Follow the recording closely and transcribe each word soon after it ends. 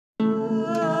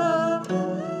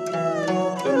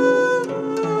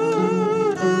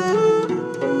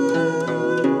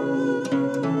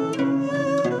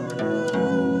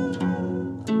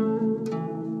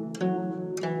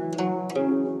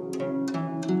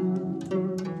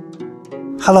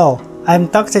Hello, I'm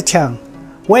Dr. Chang.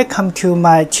 Welcome to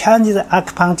my Chinese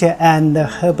acupuncture and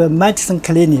herbal medicine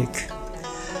clinic.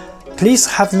 Please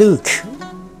have a look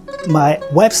at my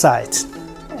website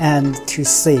and to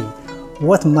see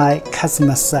what my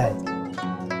customers say.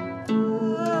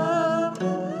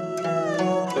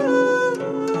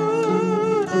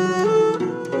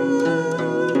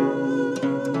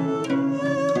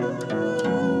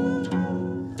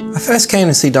 I first came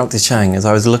to see Dr. Chang as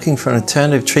I was looking for an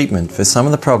alternative treatment for some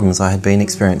of the problems I had been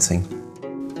experiencing.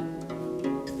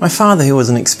 My father, who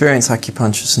was an experienced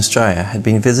acupuncturist in Australia, had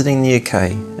been visiting the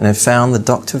UK and had found the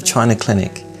Dr.of China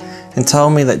clinic and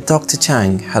told me that Dr.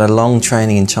 Chang had a long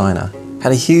training in China,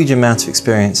 had a huge amount of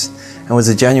experience and was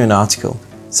a genuine article,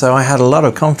 so I had a lot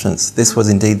of confidence this was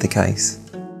indeed the case.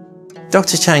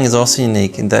 Dr. Chang is also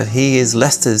unique in that he is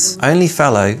Leicester's only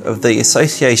fellow of the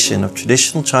Association of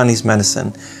Traditional Chinese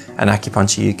Medicine and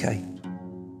Acupuncture UK.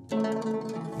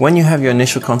 When you have your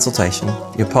initial consultation,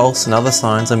 your pulse and other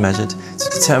signs are measured to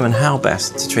determine how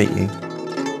best to treat you.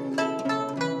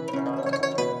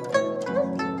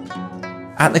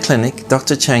 At the clinic,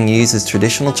 Dr. Chang uses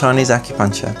traditional Chinese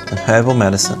acupuncture and herbal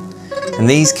medicine, and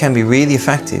these can be really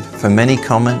effective for many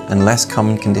common and less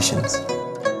common conditions.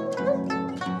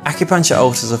 Acupuncture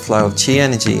alters the flow of qi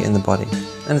energy in the body,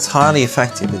 and it's highly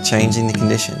effective at changing the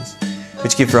conditions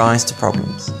which give rise to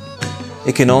problems.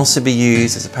 It can also be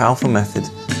used as a powerful method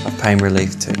of pain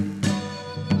relief too.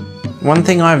 One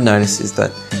thing I've noticed is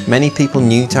that many people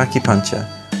new to acupuncture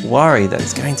worry that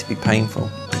it's going to be painful.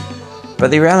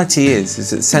 But the reality is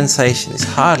that sensation is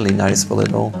hardly noticeable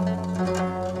at all.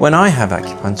 When I have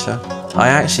acupuncture, I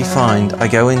actually find I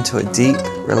go into a deep,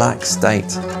 relaxed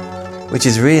state, which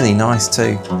is really nice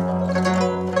too.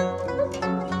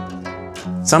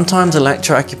 Sometimes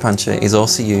electroacupuncture is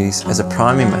also used as a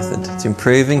primary method to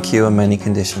improve and cure many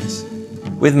conditions,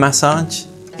 with massage,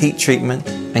 heat treatment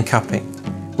and cupping,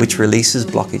 which releases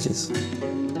blockages.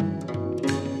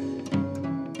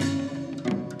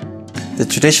 The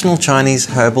traditional Chinese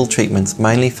herbal treatments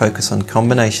mainly focus on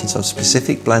combinations of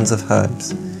specific blends of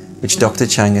herbs, which Dr.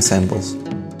 Chang assembles.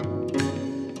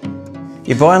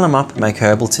 You boil them up and make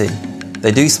herbal tea.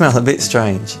 They do smell a bit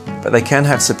strange, but they can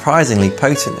have surprisingly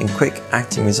potent and quick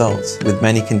acting results with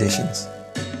many conditions.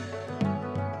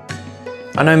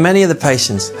 I know many of the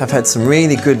patients have had some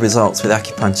really good results with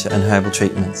acupuncture and herbal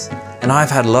treatments, and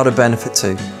I've had a lot of benefit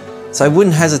too, so I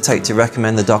wouldn't hesitate to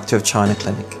recommend the Dr.of China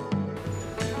clinic.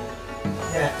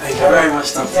 Thank you very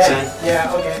much, Dr.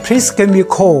 Chang. Please give me a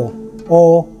call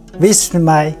or visit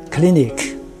my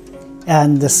clinic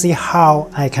and see how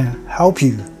I can help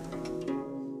you.